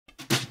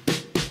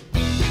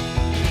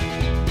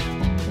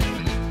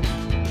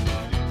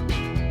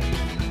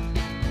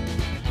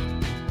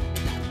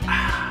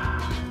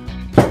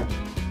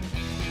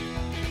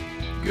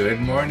Good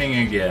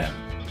morning again.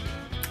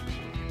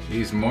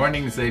 These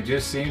mornings, they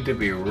just seem to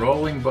be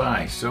rolling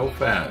by so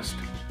fast.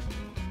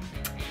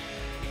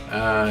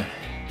 I'm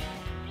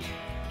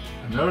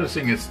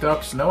noticing it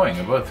stopped snowing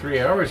about 3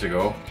 hours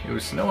ago. It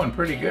was snowing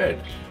pretty good.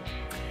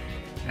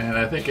 And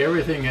I think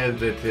everything that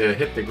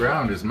hit the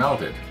ground is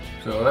melted.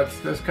 So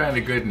that's kind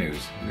of good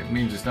news. It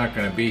means it's not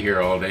going to be here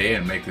all day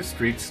and make the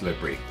streets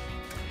slippery.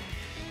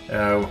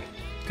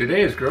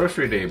 Today is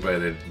grocery day,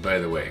 by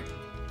the way.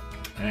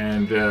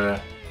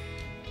 And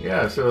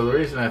yeah, so the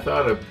reason I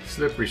thought of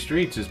slippery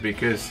streets is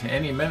because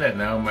any minute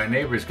now my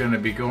neighbor's going to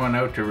be going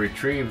out to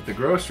retrieve the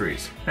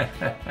groceries.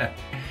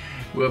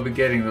 We'll be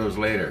getting those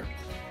later.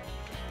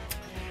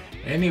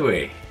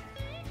 Anyway,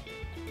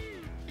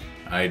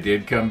 I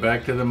did come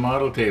back to the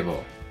model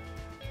table.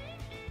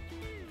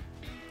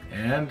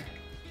 And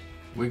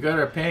we got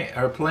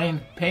our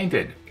plane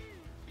painted.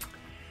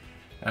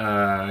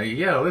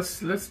 Yeah,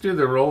 let's do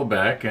the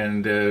rollback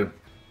and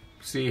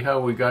see how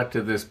we got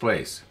to this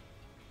place.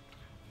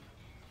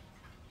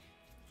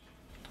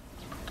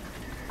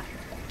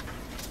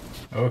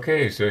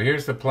 Okay, so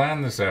here's the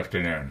plan this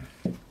afternoon.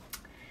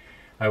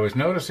 I was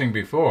noticing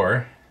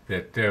before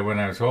that when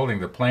I was holding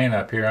the plane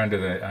up here under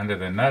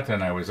the nut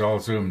and I was all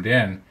zoomed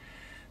in,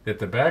 that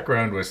the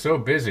background was so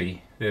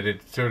busy that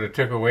it sort of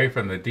took away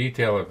from the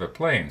detail of the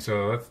plane.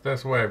 So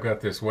that's why I've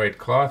got this white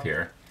cloth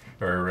here,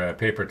 or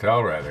paper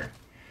towel rather.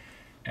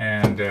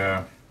 And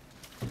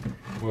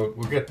we'll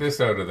get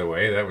this out of the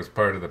way. That was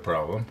part of the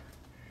problem.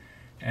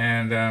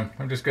 And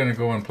I'm just going to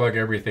go and plug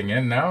everything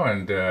in now,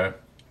 and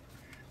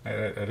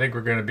I think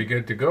we're going to be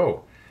good to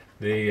go.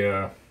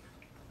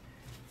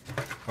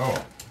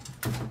 Oh.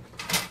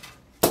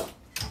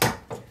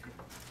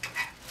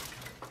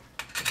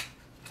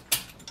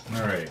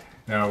 All right.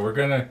 Now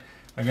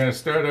I'm gonna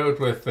start out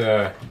with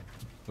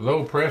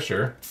low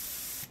pressure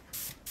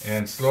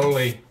and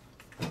slowly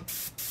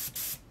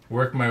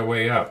work my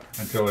way up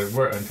until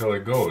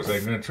it goes.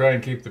 I'm going to try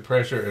and keep the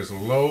pressure as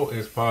low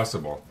as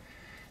possible,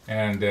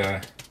 and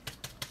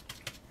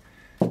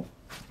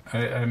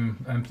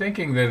I'm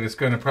thinking that it's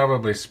going to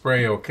probably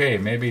spray okay.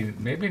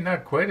 Maybe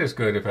not quite as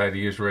good if I had to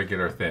use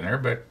regular thinner,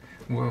 but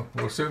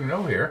we'll soon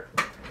know here.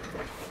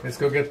 Let's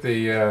go get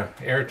the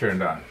air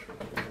turned on.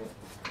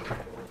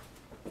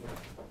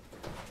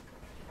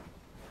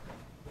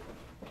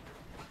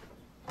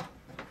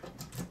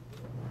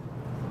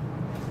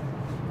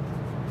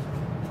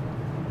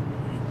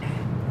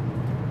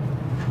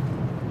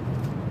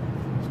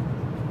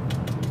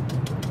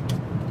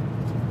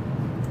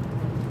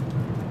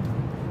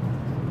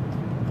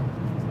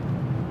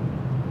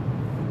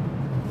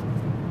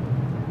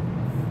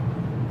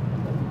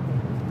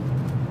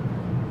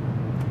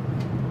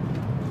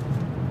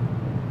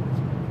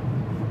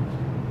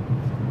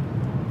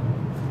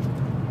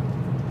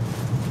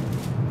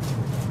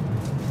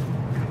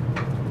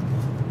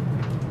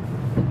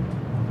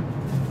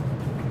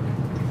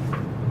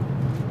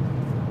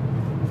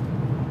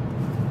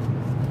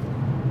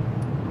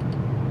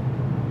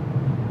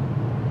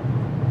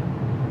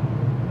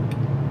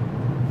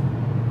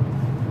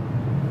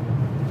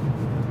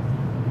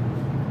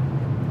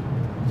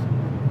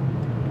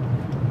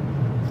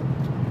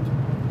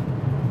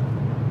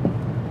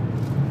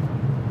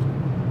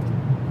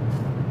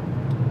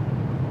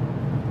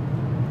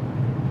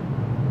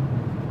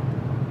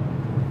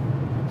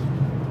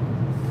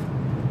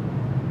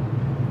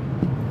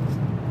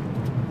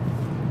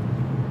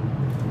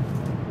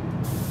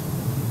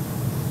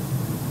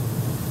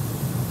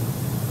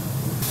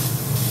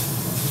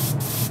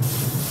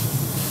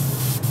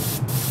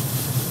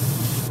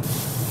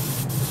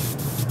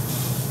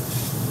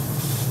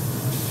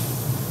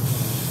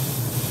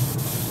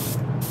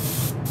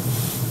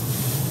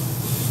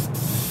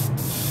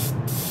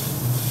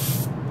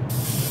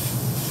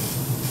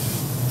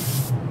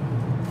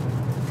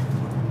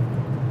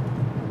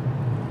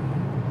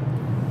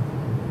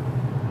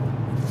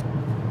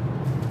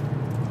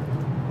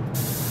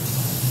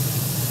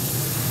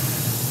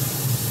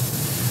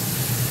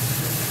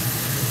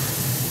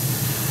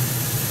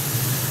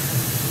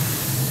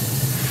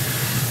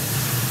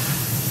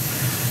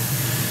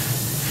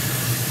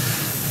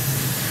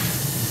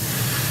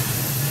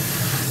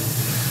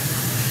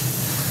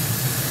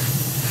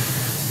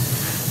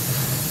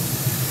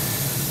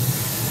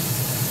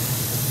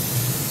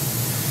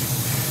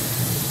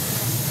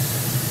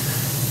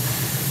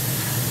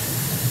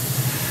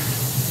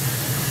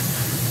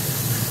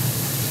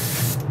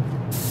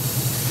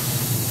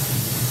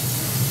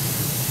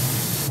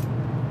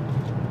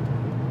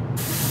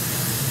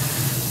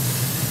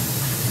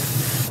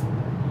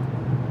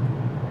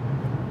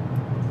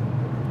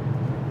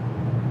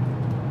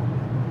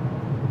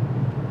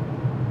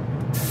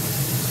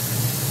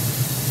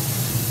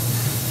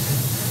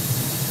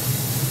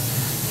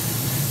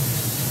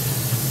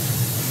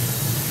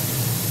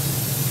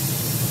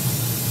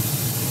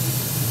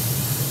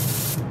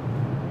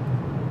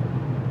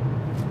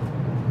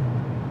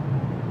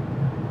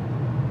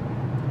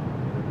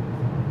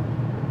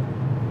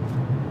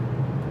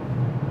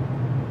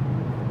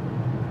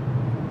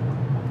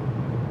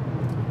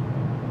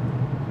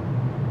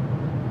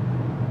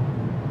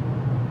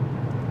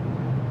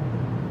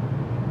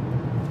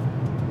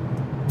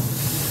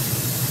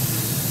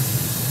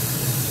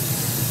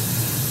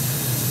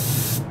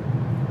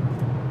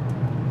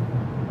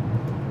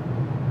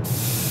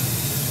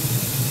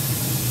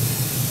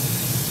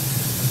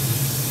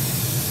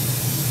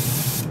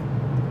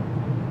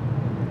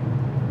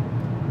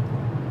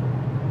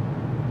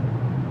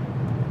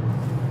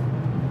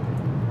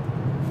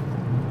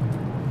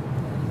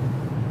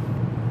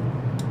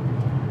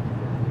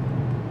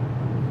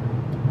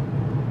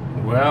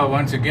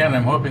 once again,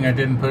 I'm hoping I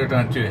didn't put it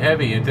on too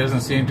heavy. It doesn't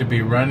seem to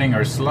be running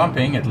or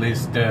slumping, at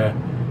least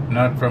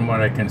not from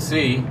what I can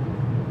see.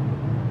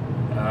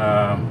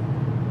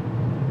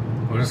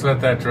 We'll just let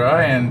that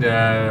dry, and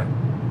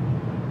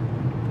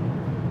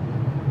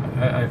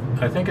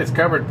I think it's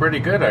covered pretty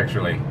good,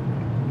 actually.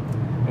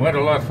 It went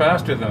a lot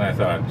faster than I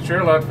thought.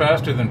 Sure, a lot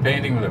faster than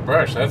painting with a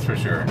brush, that's for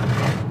sure.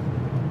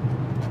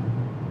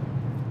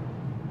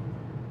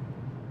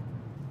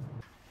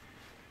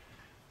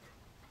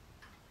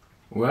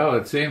 Well,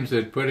 it seems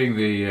that putting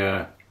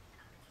the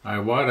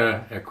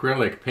Iowa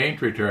acrylic paint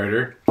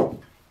retarder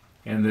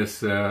in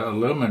this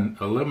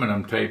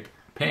aluminum type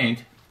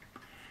paint,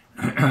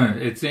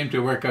 it seemed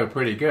to work out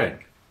pretty good.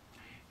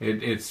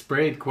 It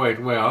sprayed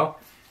quite well.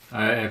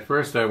 At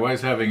first I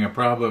was having a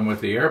problem with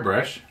the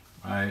airbrush.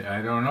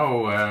 I don't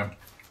know,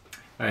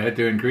 I had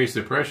to increase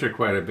the pressure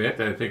quite a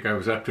bit. I think I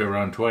was up to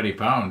around 20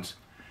 pounds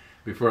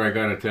before I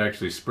got it to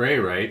actually spray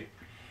right.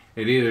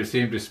 It either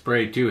seemed to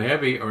spray too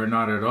heavy or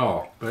not at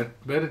all, but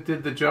it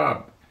did the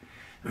job.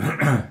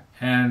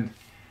 and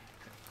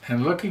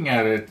looking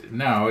at it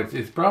now,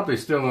 it's probably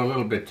still a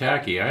little bit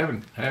tacky. I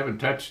haven't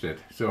touched it,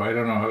 so I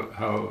don't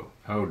know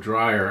how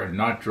dry or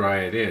not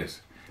dry it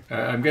is.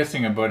 I'm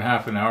guessing about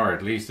half an hour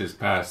at least has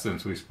passed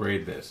since we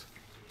sprayed this,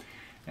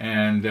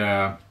 and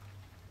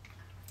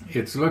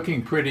it's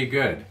looking pretty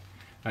good.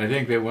 I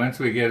think that once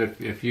we get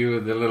a few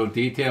of the little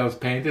details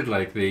painted,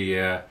 like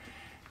the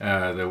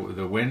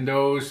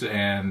windows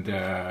and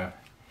the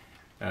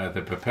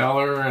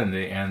propeller and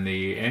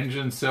the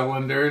engine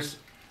cylinders,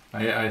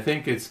 I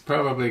think it's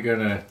probably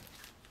gonna.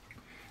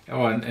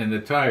 Oh, and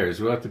the tires.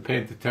 We'll have to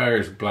paint the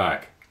tires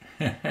black.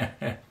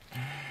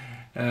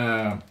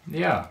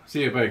 Yeah,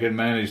 see if I can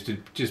manage to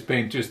just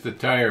paint just the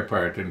tire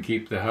part and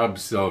keep the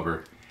hubs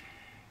silver.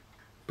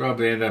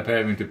 Probably end up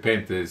having to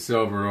paint the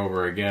silver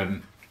over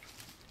again.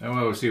 Oh,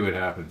 well, we'll see what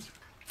happens.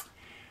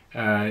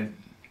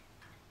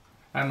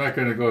 I'm not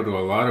going to go to a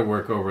lot of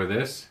work over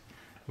this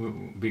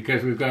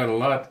because we've got a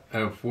lot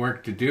of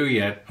work to do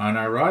yet on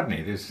our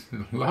Rodney. There's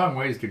a long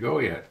ways to go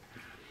yet.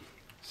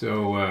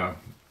 So,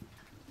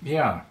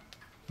 yeah,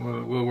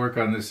 we'll work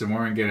on this some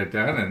more and get it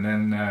done, and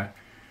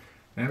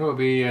then we'll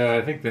be.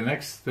 I think the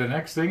next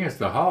thing is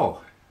the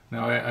hull.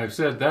 Now I've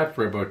said that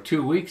for about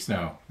 2 weeks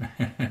now,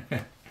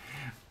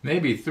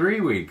 maybe 3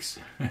 weeks.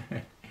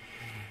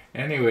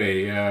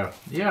 Anyway,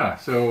 yeah.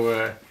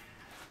 So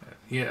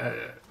yeah,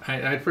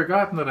 I'd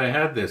forgotten that I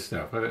had this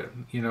stuff.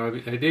 You know,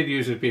 I did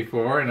use it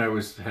before, and I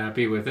was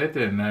happy with it,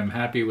 and I'm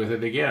happy with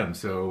it again.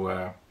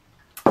 So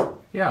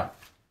yeah.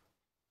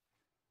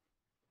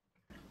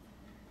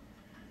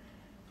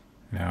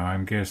 Now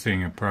I'm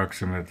guessing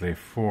approximately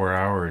 4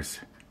 hours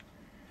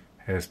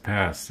has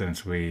passed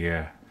since we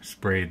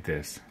sprayed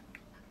this,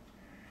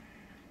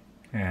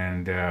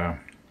 and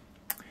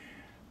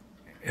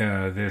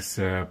this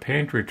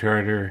paint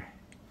retarder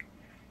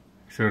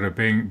sort of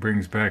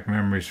brings back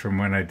memories from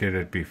when I did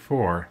it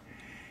before,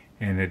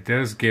 and it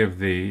does give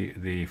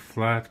the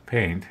flat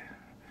paint,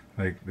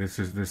 like this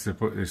is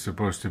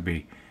supposed to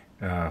be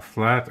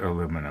flat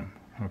aluminum.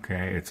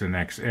 Okay, it's an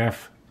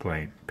XF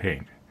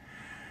paint.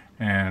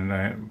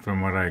 And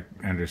from what I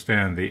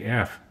understand, the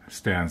F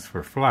stands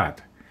for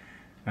flat.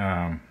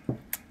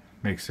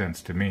 Makes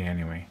sense to me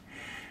anyway.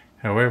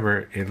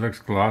 However, it looks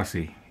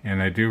glossy,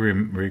 and I do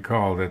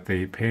recall that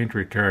the paint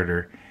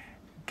retarder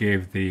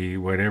gave the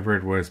whatever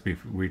it was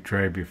we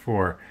tried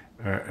before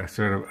a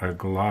sort of a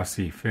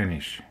glossy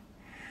finish.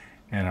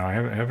 And I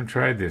haven't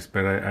tried this,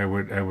 but I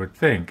would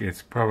think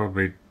it's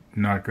probably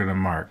not going to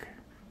mark.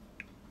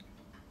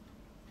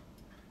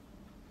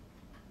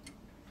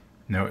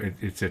 No,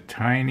 it's a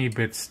tiny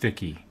bit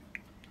sticky,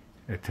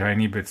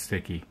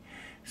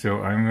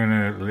 So I'm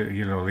gonna,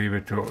 leave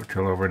it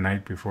till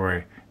overnight before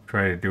I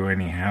try to do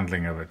any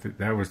handling of it.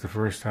 That was the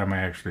first time I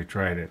actually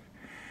tried it,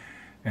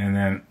 and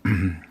then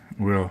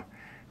we'll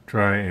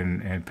try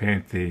and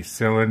paint the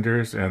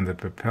cylinders and the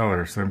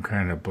propeller some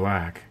kind of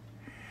black.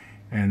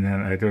 And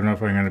then I don't know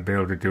if I'm going to be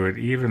able to do it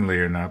evenly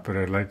or not, but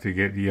I'd like to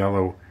get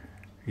yellow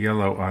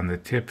on the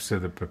tips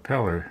of the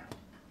propeller,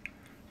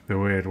 the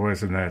way it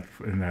was in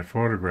that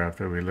photograph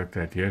that we looked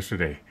at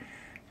yesterday,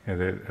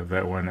 of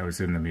that one that was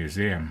in the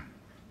museum.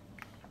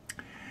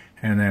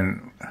 And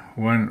then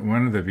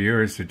one of the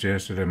viewers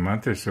suggested a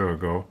month or so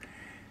ago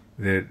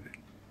that,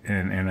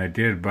 and I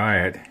did buy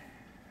it,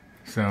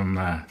 some,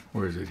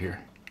 where is it here?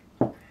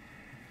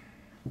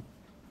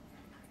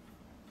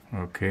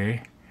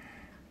 Okay,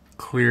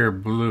 clear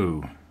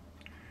blue.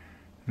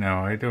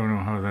 Now I don't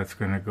know how that's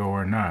going to go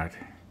or not.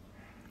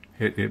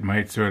 It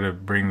might sort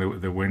of bring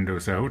the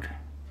windows out.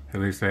 At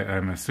least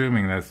I'm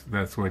assuming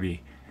that's what he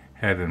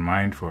had in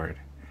mind for it.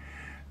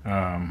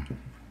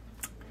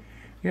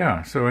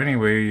 Yeah. So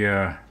anyway,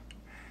 and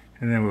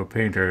then we'll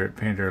paint our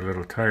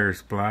little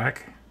tires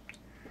black,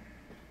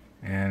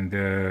 and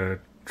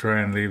try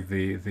and leave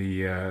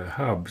the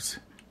hubs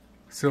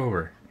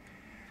silver.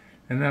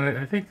 And then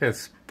I think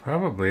that's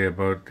probably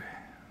about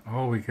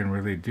all we can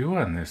really do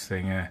on this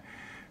thing.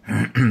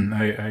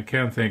 I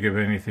can't think of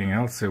anything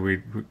else that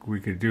we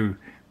could do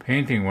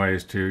painting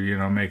wise to, you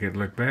know, make it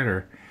look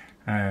better.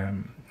 I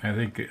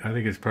think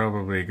it's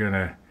probably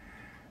gonna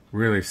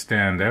really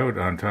stand out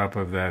on top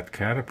of that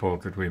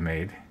catapult that we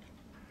made.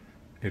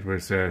 It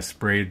was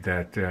sprayed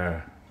that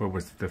what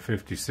was it, the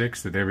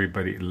 56 that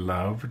everybody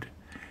loved.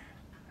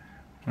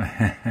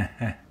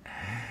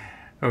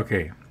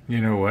 Okay,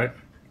 you know what?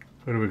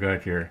 What do we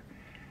got here?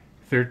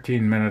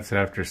 13 minutes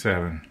after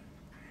 7.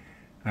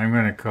 I'm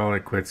going to call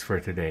it quits for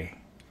today.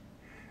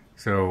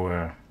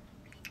 So,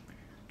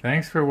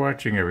 thanks for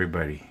watching,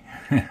 everybody.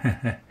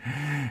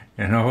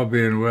 And all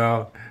being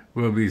well,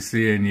 we'll be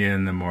seeing you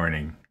in the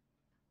morning.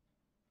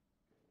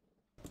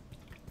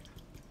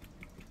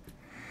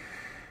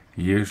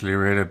 Usually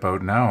right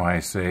about now I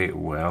say,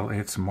 well,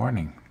 it's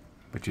morning.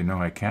 But you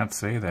know, I can't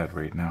say that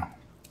right now.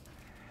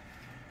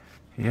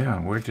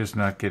 Yeah, we're just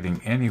not getting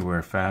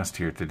anywhere fast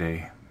here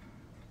today.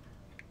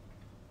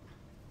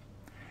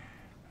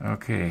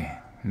 Okay,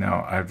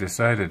 now I've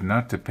decided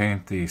not to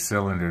paint the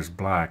cylinders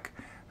black.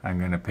 I'm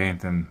going to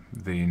paint them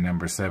the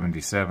number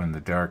 77, the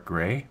dark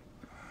gray.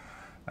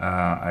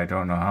 I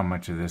don't know how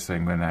much of this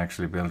I'm going to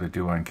actually be able to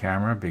do on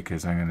camera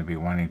because I'm going to be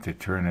wanting to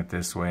turn it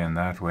this way and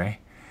that way.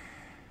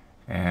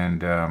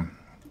 And,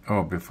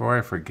 oh, before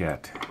I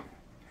forget,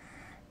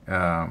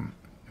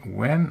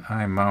 when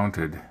I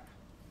mounted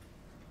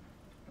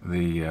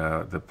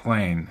the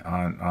plane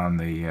on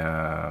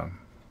the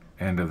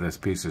end of this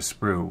piece of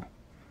sprue,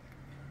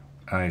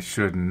 I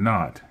should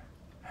not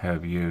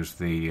have used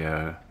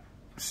the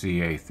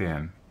CA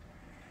thin.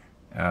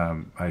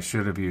 I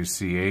should have used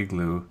CA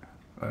glue,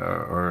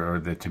 or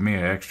the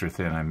Tamiya extra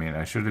thin. I mean,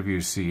 I should have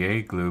used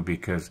CA glue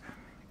because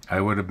I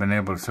would have been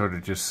able to sort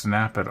of just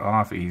snap it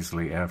off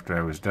easily after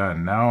I was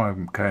done. Now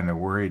I'm kind of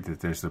worried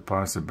that there's the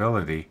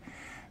possibility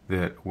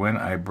that when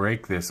I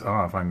break this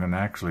off, I'm going to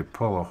actually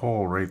pull a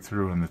hole right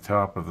through in the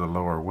top of the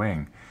lower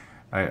wing.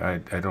 I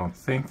don't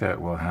think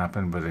that will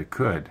happen, but it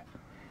could.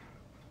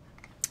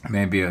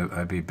 Maybe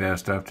I'd be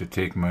best off to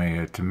take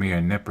my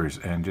Tamiya nippers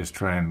and just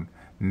try and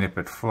nip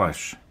it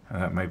flush.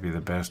 That might be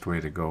the best way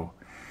to go.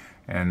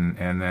 And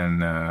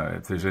then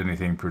if there's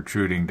anything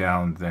protruding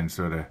down, then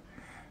sort of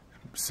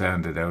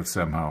sand it out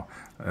somehow.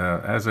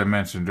 As I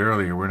mentioned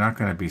earlier, we're not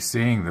going to be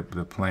seeing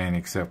the plane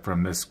except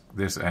from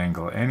this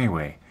angle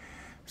anyway.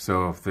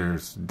 So if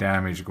there's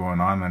damage going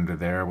on under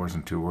there, I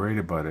wasn't too worried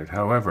about it.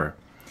 However,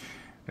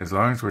 as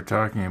long as we're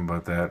talking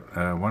about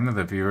that, one of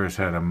the viewers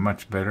had a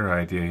much better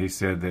idea. He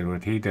said that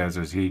what he does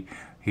is he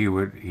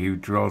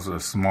drills a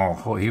small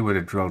hole. He would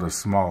have drilled a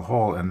small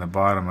hole in the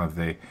bottom of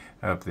the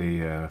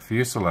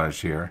fuselage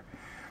here,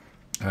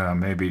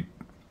 maybe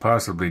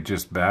possibly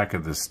just back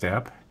of the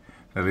step.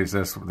 At least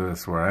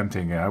that's where I'm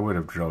thinking I would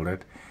have drilled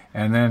it,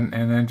 and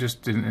then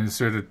just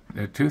insert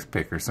a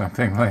toothpick or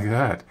something like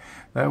that.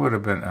 That would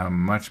have been a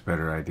much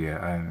better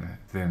idea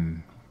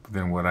than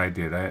what I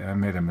did. I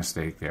made a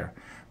mistake there.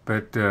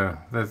 But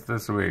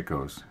that's the way it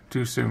goes.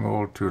 Too soon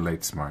old, too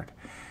late smart.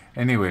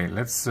 Anyway,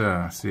 let's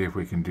see if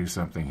we can do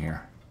something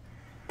here.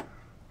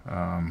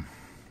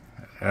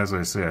 As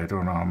I say, I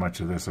don't know how much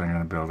of this I'm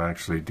going to be able to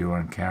actually do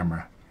on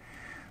camera.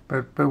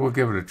 But we'll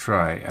give it a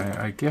try.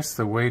 I guess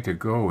the way to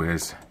go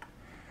is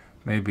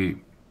maybe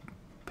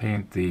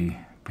paint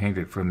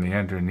it from the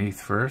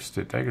underneath first.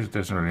 I guess it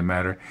doesn't really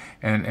matter.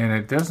 And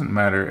it doesn't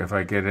matter if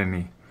I get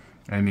any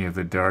of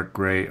the dark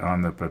gray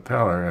on the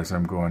propeller as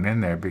I'm going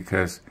in there,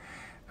 because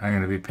I'm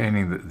going to be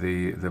painting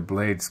the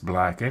blades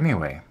black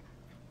anyway,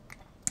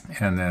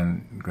 and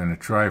then I'm going to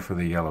try for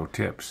the yellow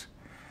tips,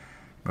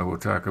 but we'll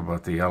talk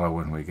about the yellow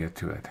when we get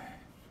to it.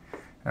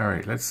 All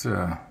right, let's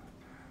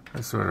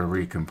sort of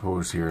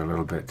recompose here a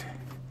little bit.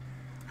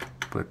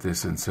 Put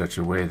this in such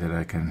a way that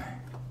I can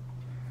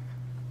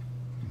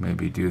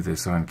maybe do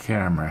this on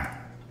camera.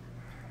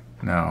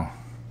 Now,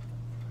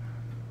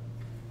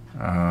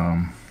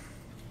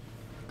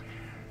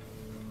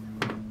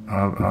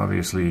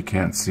 obviously you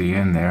can't see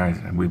in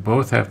there. We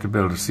both have to be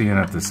able to see in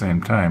at the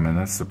same time, and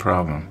that's the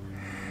problem.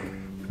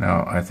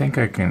 Now I think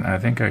I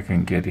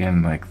can get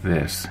in like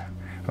this.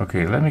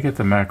 Okay, let me get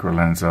the macro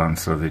lens on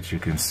so that you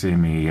can see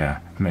me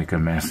make a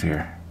mess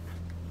here.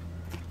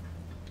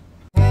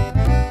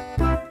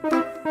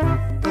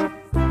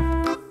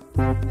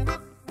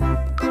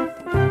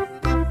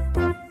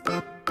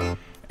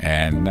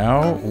 And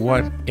now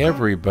what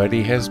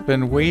everybody has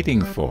been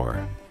waiting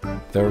for,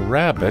 the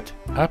rabbit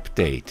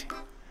update.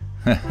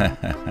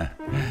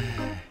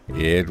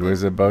 It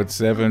was about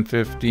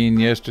 7:15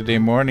 yesterday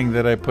morning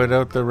that I put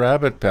out the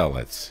rabbit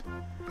pellets,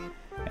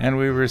 and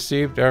we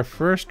received our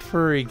first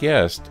furry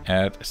guest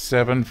at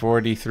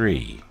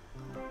 7:43,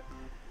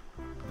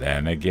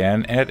 then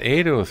again at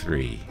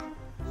 8:03,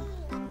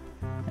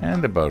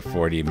 and about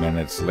 40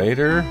 minutes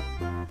later,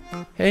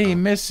 "Hey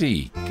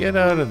Missy, get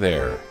out of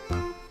there."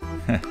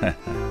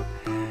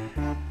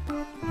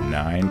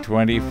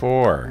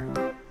 9:24,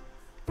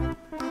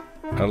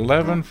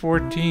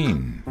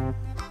 11:14,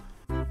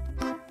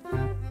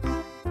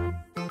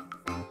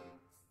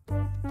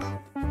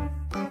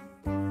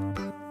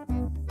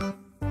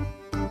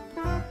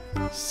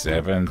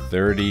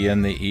 7:30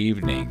 in the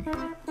evening.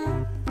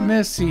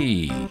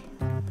 "Missy."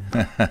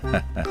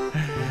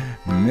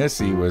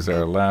 Missy was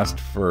our last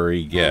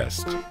furry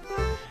guest.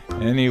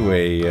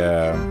 Anyway,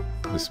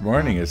 this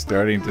morning it's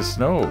starting to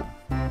snow,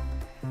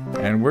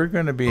 and we're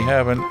going to be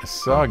having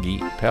soggy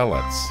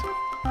pellets.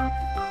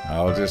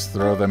 I'll just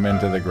throw them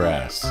into the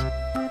grass.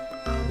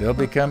 They'll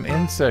become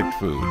insect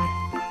food.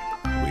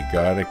 We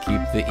gotta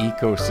keep the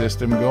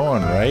ecosystem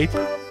going, right?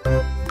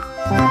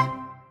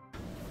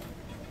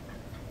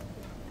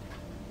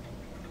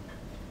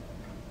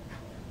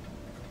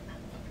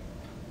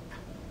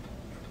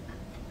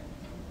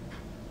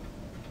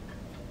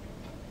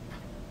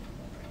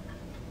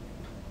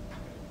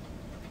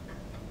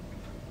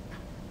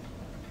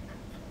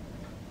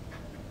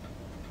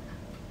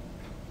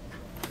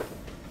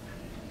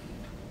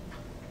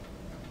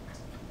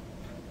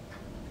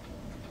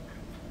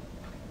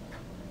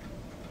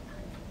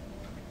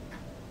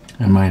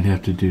 I might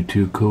have to do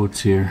 2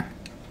 coats here.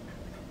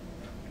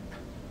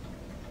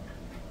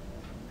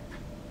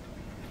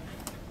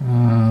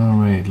 All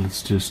right,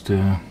 let's just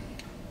turn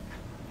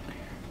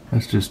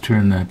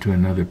that to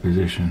another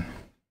position.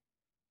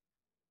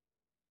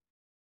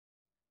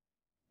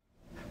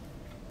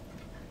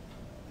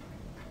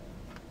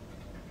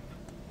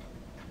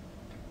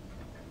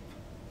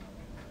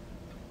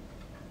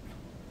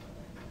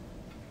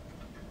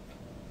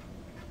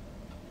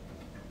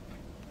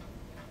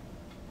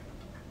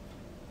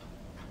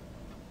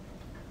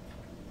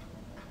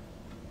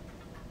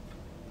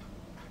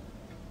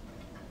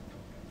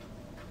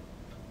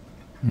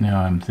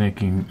 Now I'm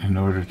thinking, in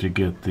order to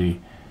get the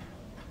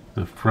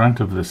front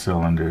of the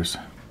cylinders,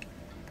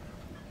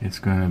 it's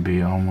going to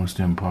be almost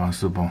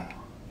impossible.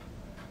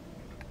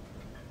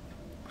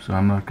 So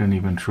I'm not going to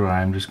even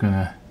try. I'm just going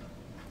to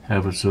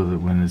have it so that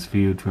when it's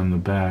viewed from the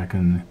back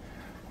and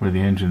where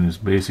the engine is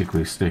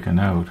basically sticking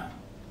out.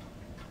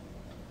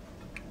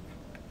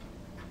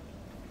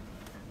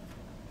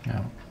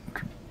 Now,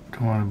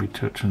 don't want to be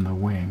touching the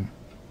wing.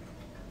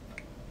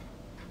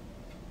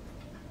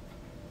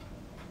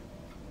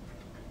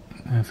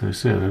 As I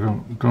said, I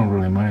don't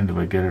really mind if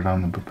I get it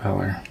on the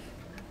propeller.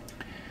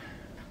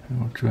 And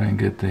we'll try and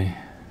get the,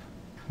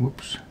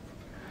 whoops.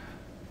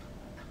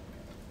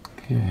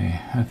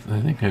 Okay, I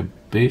think I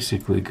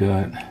basically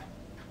got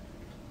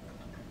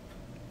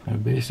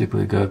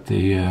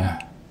the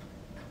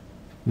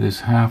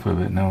this half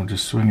of it. Now I'll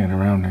just swing it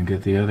around and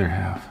get the other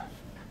half.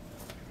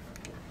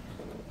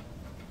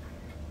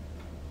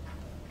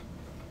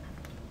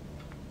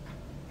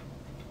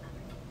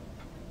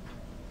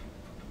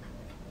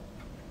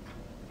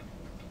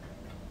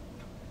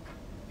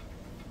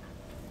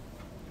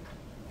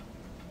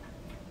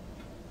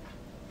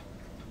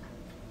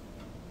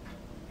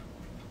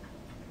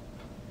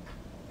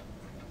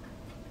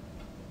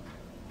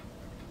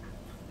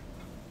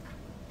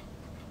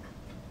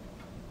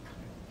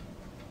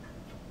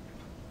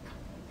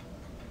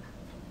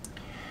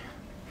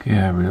 Okay,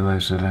 I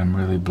realize that I'm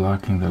really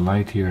blocking the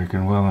light here. I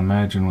can well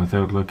imagine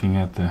without looking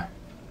at the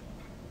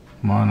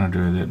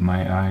monitor that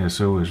my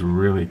ISO is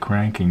really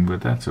cranking,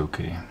 but that's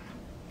okay.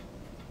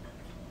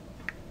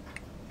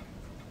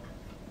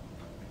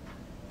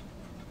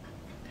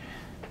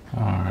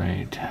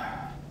 Alright.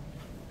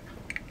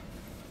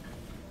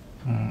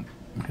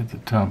 Get the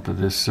top of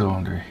this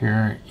cylinder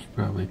here. You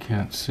probably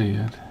can't see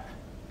it.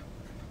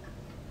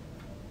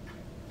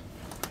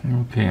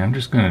 Okay, I'm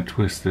just going to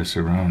twist this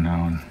around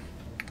now and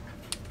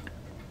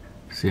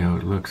see how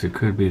it looks. It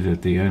could be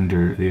that the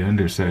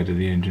underside of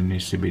the engine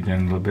needs to be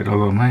done a little bit,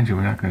 although mind you,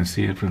 we're not going to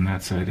see it from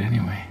that side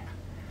anyway.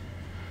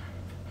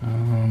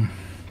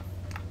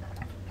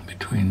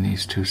 Between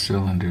these 2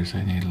 cylinders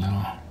I need a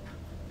little.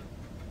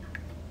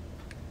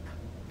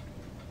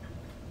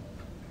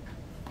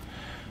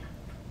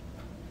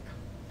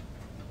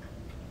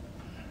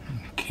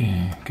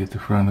 Okay, get the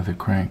front of the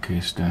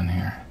crankcase done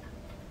here.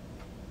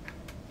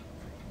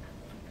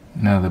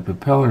 Now the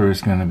propeller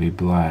is going to be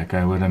black.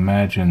 I would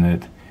imagine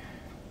that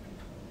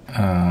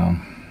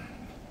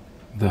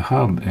the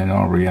hub, in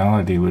all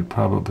reality, would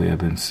probably have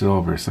been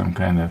silver, some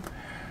kind of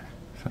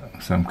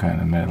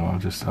metal. I'll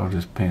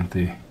just paint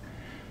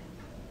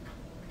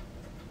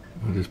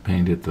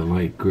it the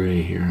light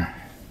gray here.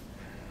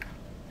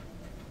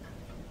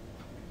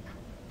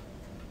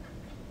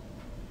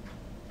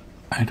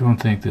 I don't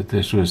think that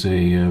this was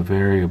a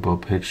variable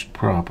pitched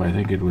prop. I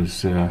think it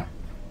was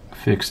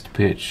fixed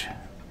pitch,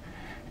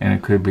 and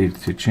it could be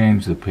to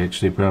change the pitch.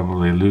 They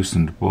probably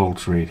loosened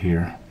bolts right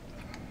here,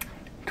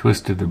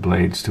 twisted the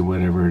blades to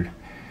whatever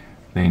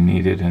they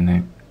needed, and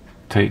they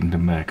tightened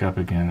them back up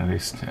again. At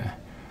least,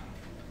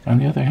 on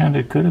the other hand,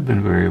 it could have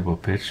been variable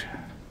pitch,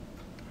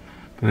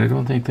 but I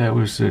don't think that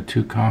was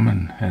too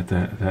common at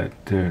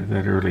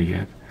that early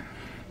yet.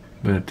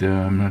 But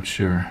I'm not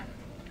sure.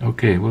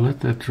 Okay, we'll let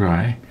that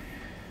dry.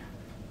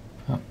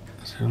 Oh,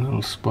 is there a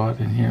little spot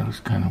in here? It looks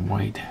kind of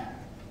white.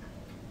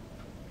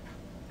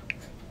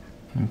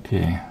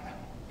 Okay,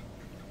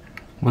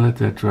 we'll let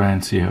that dry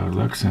and see how it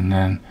looks, and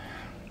then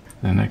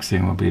the next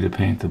thing will be to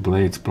paint the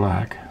blades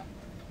black.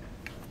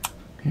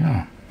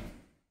 Yeah.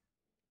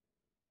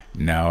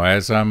 Now,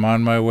 as I'm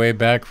on my way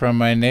back from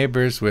my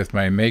neighbor's with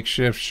my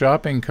makeshift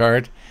shopping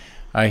cart,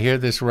 I hear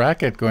this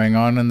racket going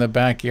on in the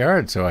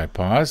backyard, so I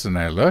pause and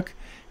I look,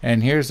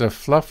 and here's a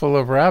fluffle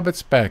of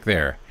rabbits back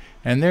there,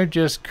 and they're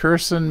just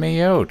cursing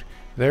me out.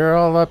 They're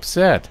all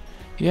upset.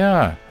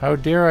 Yeah, how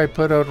dare I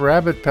put out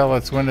rabbit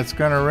pellets when it's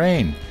gonna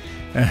rain?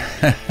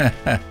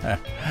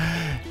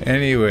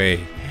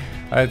 Anyway,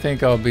 I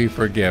think I'll be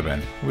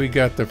forgiven. We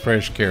got the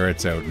fresh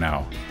carrots out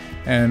now,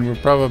 and we're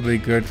probably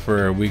good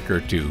for a week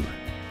or two.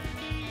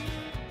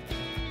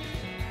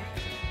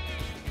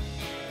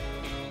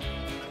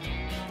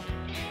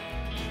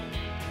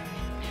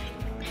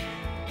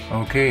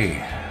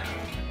 Okay,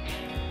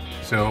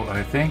 so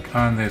I think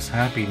on this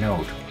happy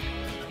note,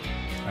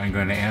 I'm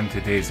going to end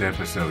today's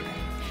episode.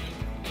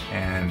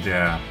 And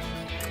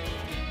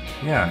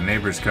yeah,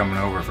 neighbor's coming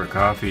over for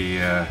coffee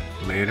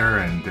later,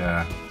 and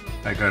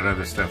I got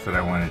other stuff that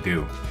I want to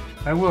do.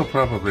 I will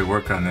probably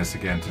work on this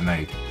again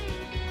tonight.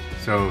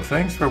 So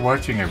thanks for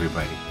watching,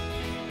 everybody.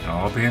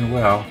 All being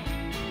well,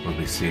 we'll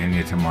be seeing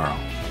you tomorrow.